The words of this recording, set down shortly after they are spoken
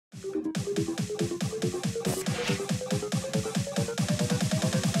Hey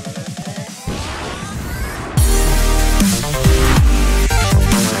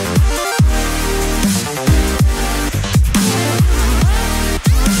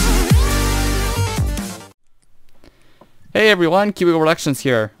everyone, Cubicle Productions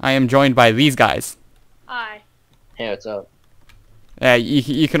here. I am joined by these guys. Hi. Hey, what's up?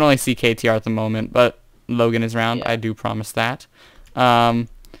 You can only see KTR at the moment, but Logan is around. Yeah. I do promise that.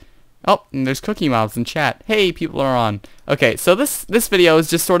 Oh, and there's Cookie Mobs in chat. Hey, people are on. Okay, so this video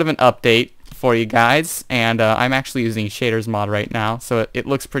is just sort of an update for you guys, and I'm actually using Shaders mod right now, so it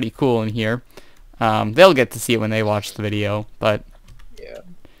looks pretty cool in here. They'll get to see it when they watch the video, but Yeah.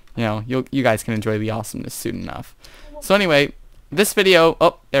 you know, you guys can enjoy the awesomeness soon enough. So anyway, this video,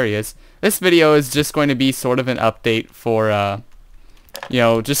 oh, there he is. This video is just going to be sort of an update for, you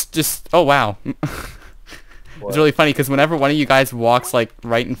know, just, oh wow. It's really funny because whenever one of you guys walks like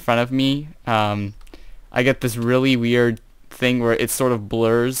right in front of me, I get this really weird thing where it sort of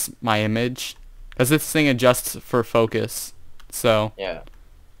blurs my image because this thing adjusts for focus. So Yeah.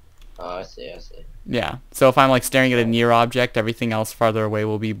 Oh, I see. yeah. So if I'm like staring at a near object, everything else farther away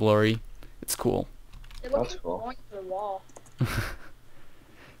will be blurry. It's cool. It looks That's like cool. going to the wall.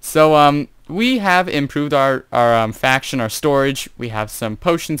 So we have improved our faction, our storage. We have some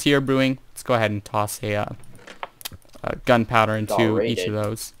potions here brewing. Let's go ahead and toss a gunpowder into each of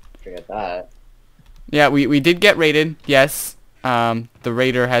those. Forget that. Yeah, we did get raided. Yes. The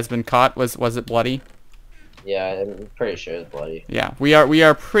raider has been caught. Was it bloody? Yeah, I'm pretty sure it's bloody. Yeah, we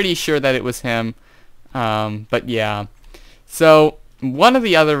are pretty sure that it was him. But yeah. So one of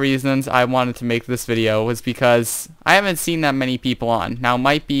the other reasons I wanted to make this video was because I haven't seen that many people on. Now, it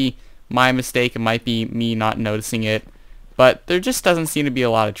might be my mistake, it might be me not noticing it, but there just doesn't seem to be a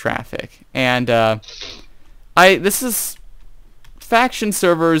lot of traffic. And this is faction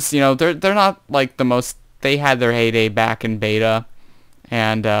servers, you know, they're not like the most, they had their heyday back in beta,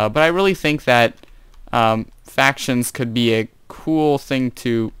 and but I really think that factions could be a cool thing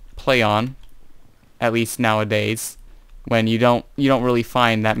to play on, at least nowadays, when you don't really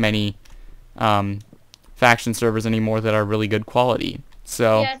find that many faction servers anymore that are really good quality.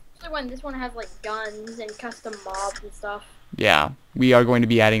 So Yeah, especially when this one has like guns and custom mobs and stuff. yeah, we are going to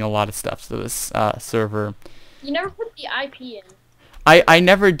be adding a lot of stuff to this server. You never put the IP in. I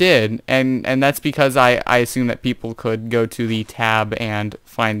never did, and that's because I assume that people could go to the tab and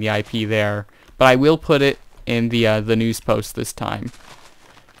find the IP there. But I will put it in the news post this time.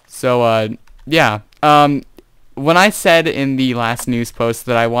 So yeah. When I said in the last news post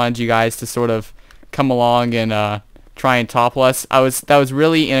that I wanted you guys to sort of come along and try and topple us, that was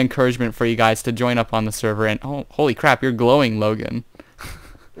really an encouragement for you guys to join up on the server. And oh, holy crap, you're glowing, Logan.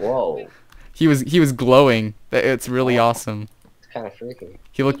 Whoa. He was glowing. It's really awesome. It's kind of freaky.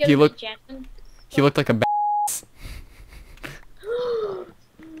 He looked like a b****.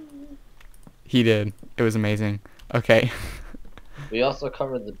 He did. It was amazing. Okay. We also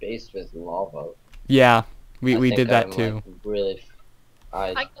covered the base with lava. Yeah, we think did that I'm, too. Like, really.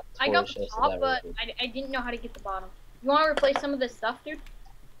 I got the top, but I didn't know how to get the bottom. You want to replace some of this stuff, dude?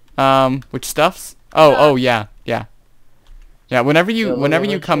 Which stuffs? Oh yeah. Yeah, whenever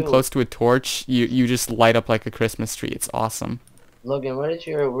you come close to a torch, you just light up like a Christmas tree. It's awesome. Logan, where'd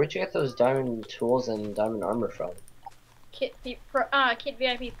you get those diamond tools and diamond armor from? Kit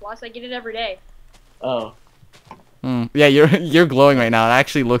VIP Plus. I get it every day. Oh. Yeah, you're glowing right now. It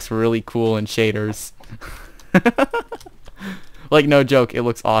actually looks really cool in shaders. Like, no joke, it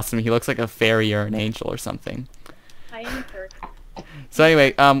looks awesome. He looks like a fairy or an angel or something. I am hurt. So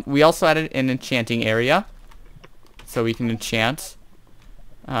anyway, we also added an enchanting area, so we can enchant.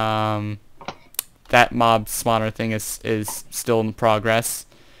 That mob spawner thing is still in progress,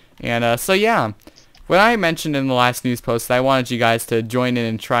 and so yeah. When I mentioned in the last news post that I wanted you guys to join in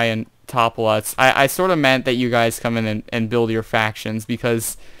and try and topple us, I sort of meant that you guys come in and build your factions,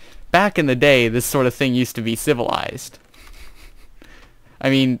 because back in the day, this sort of thing used to be civilized. I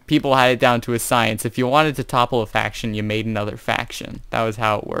mean, people had it down to a science. If you wanted to topple a faction, you made another faction. That was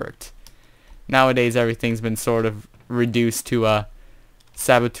how it worked. Nowadays, everything's been sort of reduced to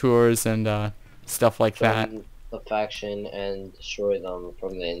saboteurs and stuff like that. The faction and destroy them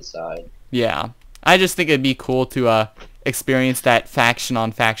from the inside. Yeah. I just think it'd be cool to experience that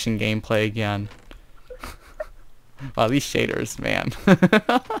faction-on-faction gameplay again. Wow, these shaders, man.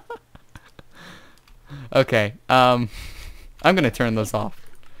 Okay, I'm gonna turn those off.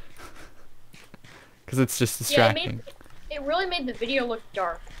 Because it's just distracting. Yeah, it really made the video look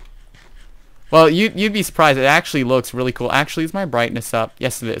dark. Well, you'd be surprised. It actually looks really cool. Actually, is my brightness up?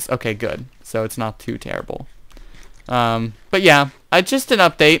 Yes, it is. Okay, good. So it's not too terrible. But yeah, just an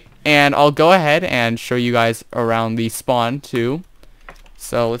update. And I'll go ahead and show you guys around the spawn too.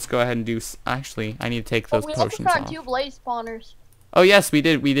 So let's go ahead and do. Actually, I need to take those potions we also found off. 2 blaze spawners. Oh yes, we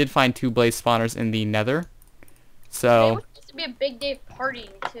did. We did find 2 blaze spawners in the Nether. So. It was supposed to be a big day of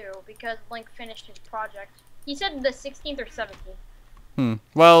partying too, because Link finished his project. He said the 16th or 17th.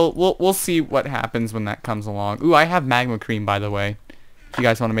 Well, we'll see what happens when that comes along. Ooh, I have magma cream, by the way. If you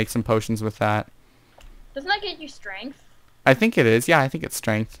guys want to make some potions with that. Doesn't that get you strength? I think it is. Yeah, I think it's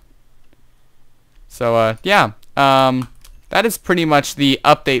strength. So, yeah. That is pretty much the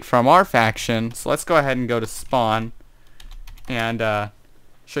update from our faction. So let's go ahead and go to spawn. And,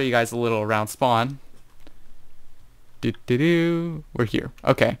 show you guys a little around spawn. We're here.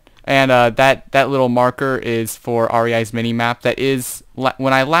 Okay. And that little marker is for REI's minimap. That is,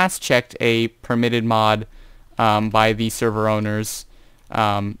 when I last checked, a permitted mod by the server owners.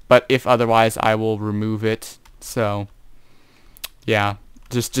 But if otherwise, I will remove it. So, yeah.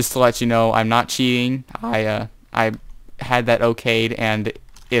 Just to let you know, I'm not cheating. I had that okayed, and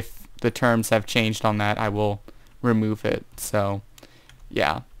if the terms have changed on that, I will remove it. So,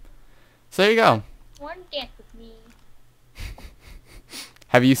 yeah. So there you go. One dance with me.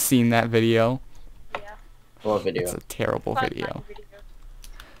 Have you seen that video? Yeah. What video? It's a terrible video.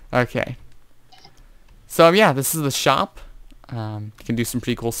 Okay. So yeah, this is the shop. You can do some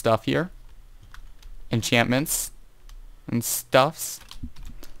pretty cool stuff here. Enchantments and stuffs.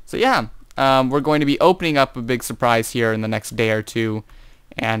 So yeah, we're going to be opening up a big surprise here in the next day or two,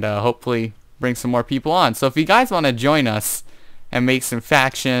 and hopefully bring some more people on. So if you guys want to join us and make some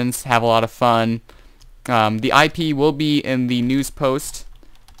factions, have a lot of fun, the IP will be in the news post.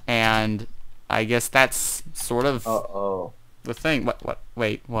 And I guess that's sort of the thing.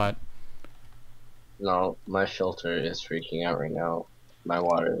 Wait, what? No, my filter is freaking out right now.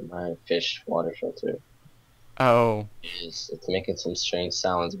 My fish water filter. Oh. It's making some strange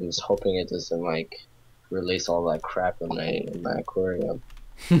sounds. I'm just hoping it doesn't like release all that crap in my aquarium.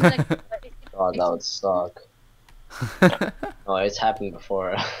 Oh, that would suck. Oh, it's happened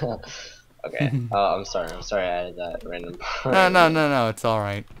before. Okay. I'm sorry I added that random part. No, it's all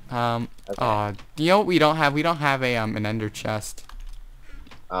right. Okay. You know what we don't have? We don't have a an ender chest.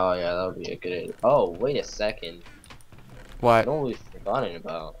 Oh yeah, that would be a good idea. Oh, wait a second. What? You know what we've forgotten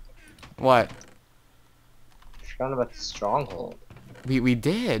about? What? We forgot about the stronghold. We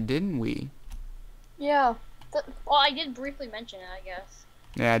did, didn't we? Yeah. Well, I did briefly mention it, I guess.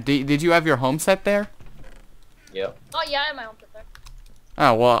 Yeah. Did you have your home set there? Yep. Oh yeah, I have my home set there.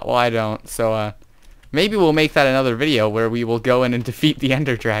 Oh well, I don't. So maybe we'll make that another video where we will go in and defeat the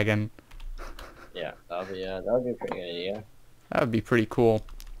Ender Dragon. Yeah, that would be a pretty good idea. That would be pretty cool.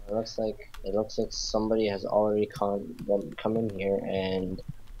 It looks like somebody has already come in here and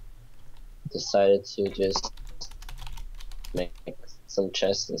decided to just make some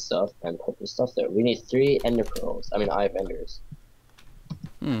chests and stuff and put the stuff there. We need 3 ender pearls. I mean, I have enders.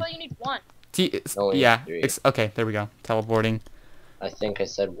 Well, you need 1. Yeah. Okay, there we go. Teleporting. I think I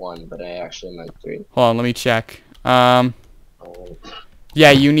said 1, but I actually meant 3. Hold on, let me check. Oh.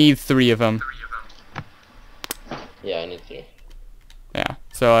 Yeah, you need 3 of them. Yeah, I need 3. Yeah.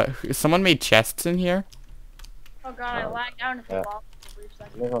 So someone made chests in here. Oh god, I lagged out into the wall for a brief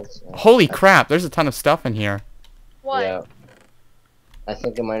second. Holy crap! There's a ton of stuff in here. What? Yeah. I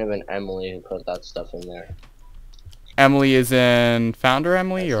think it might have been Emily who put that stuff in there. Emily is in founder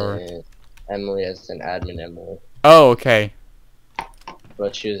Emily, or Emily is an admin Emily. Oh, okay.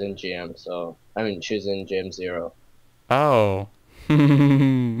 But she was in GM, so I mean she was in GM 0. Oh.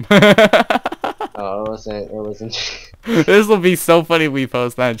 Oh, it wasn't. This will be so funny if we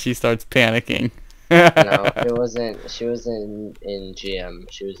post that and she starts panicking. No, it wasn't. She was in GM.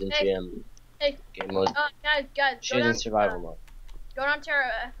 She was in GM. Hey, game mode. guys, She was in survival mode. Go down to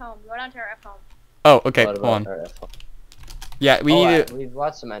our F home. Go down to our F home. Oh, okay, What hold about on. our F home? Yeah, we need to. We've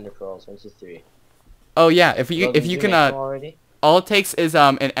got some ender pearls. 1, 2, 3. Oh yeah, if you Did can make them already? all it takes is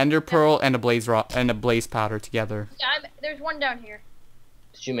an ender pearl and a blaze rock and a blaze powder together. Yeah, there's 1 down here.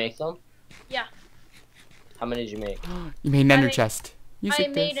 Did you make them? Yeah. How many did you make? You made an ender chest. I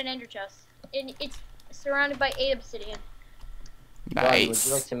made an ender chest. It's surrounded by 8 obsidian. Nice. Would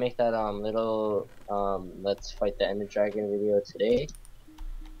you like to make that little let's fight the ender dragon video today?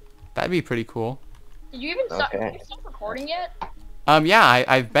 That'd be pretty cool. Did you even stop recording yet? Yeah,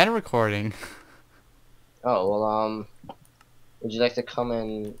 I've been recording. Oh well, would you like to come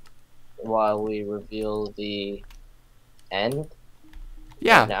in while we reveal the end?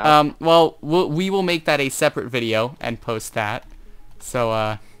 Yeah. Right well, we will make that a separate video and post that.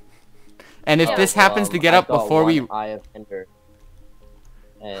 So and if this happens to get up before we I have ender,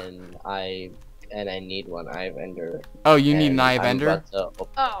 and I and I need one. I have Ender. Oh, you need an and Eye of I'm Ender? about to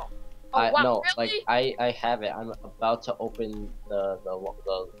Oh. Oh, wow, no, really? like I have it. I'm about to open the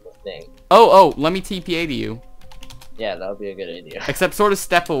thing. Oh, let me TPA to you. Yeah, that would be a good idea. Except sort of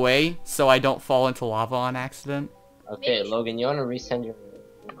step away so I don't fall into lava on accident. Okay, Maybe- Logan, you want to resend your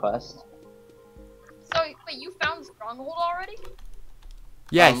request? So, wait, you found Stronghold already?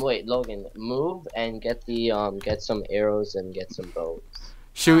 Yeah, Wait, Logan, move and get the get some arrows and get some bows.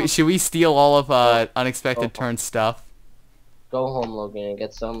 should we steal all of Unexpected Turn stuff? Go home, Logan, and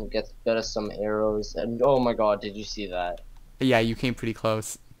get us some arrows. And oh my God, did you see that? Yeah, you came pretty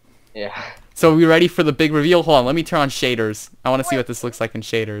close. Yeah. So are we ready for the big reveal? Hold on, let me turn on shaders. I want to see what this looks like in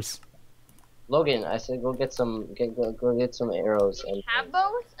shaders. Logan, I said go get some go get some arrows and Have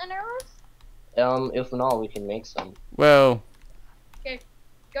bows and arrows? if not, we can make some. Whoa.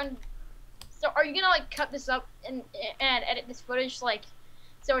 So are you gonna like cut this up and edit this footage like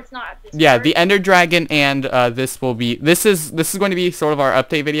so it's not at this Yeah, part? the Ender Dragon and this is going to be sort of our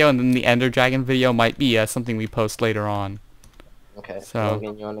update video, and then the Ender Dragon video might be something we post later on. Okay. So-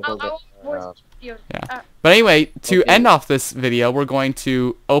 Logan, you wanna go I want get voice videos. Yeah. But anyway, to Okay. end off this video, we're going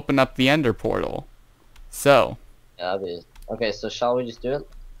to open up the Ender portal. So, yeah, okay, so shall we just do it?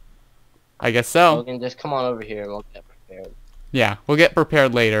 I guess so. Logan, just come on over here and we'll get prepared. Yeah, we'll get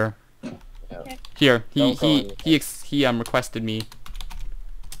prepared later. Yeah. Okay. Here, Don't go in he requested me.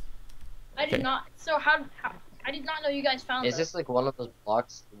 I did Okay. not. So how I did not know you guys found Is this like one of those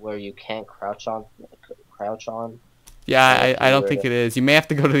blocks where you can't crouch on? Yeah, Yeah, I don't weird. think it is. You may have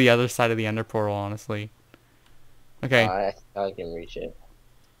to go to the other side of the Ender portal, honestly. Okay, I can reach it.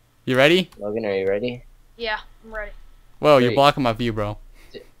 you ready? Logan, are you ready? Yeah, I'm ready. Whoa, you're Three. blocking my view, bro.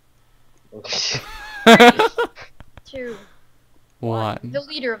 2, One. The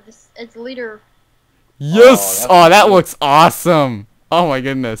leader of this is the leader. Yes! Oh, Oh, that cool. looks awesome! Oh my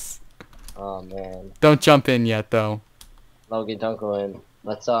goodness. Oh man, Don't jump in yet, though. Logan, don't go in.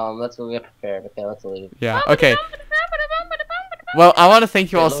 Let's go get prepared. Okay, let's leave. Yeah, okay. Well, I want to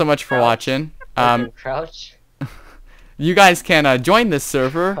thank you all so much for watching. Logan, crouch. You guys can join this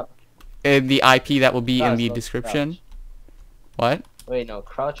server in the IP that will be in Crouch, the Logan, description. crouch. What? Wait, no,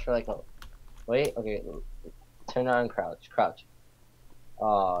 crouch for like a. Wait, okay. Turn around, crouch, crouch.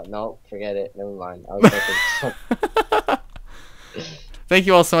 Oh no, forget it. Never mind. I was thinking. Thank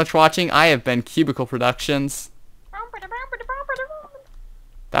you all so much for watching. I have been Cubicle Productions.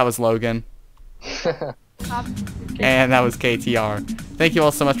 That was Logan. And that was KTR. Thank you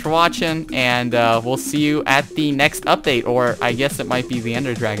all so much for watching, and we'll see you at the next update, or I guess it might be the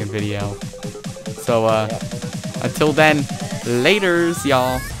Ender Dragon video. So, until then, laters,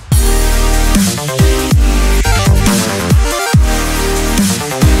 y'all.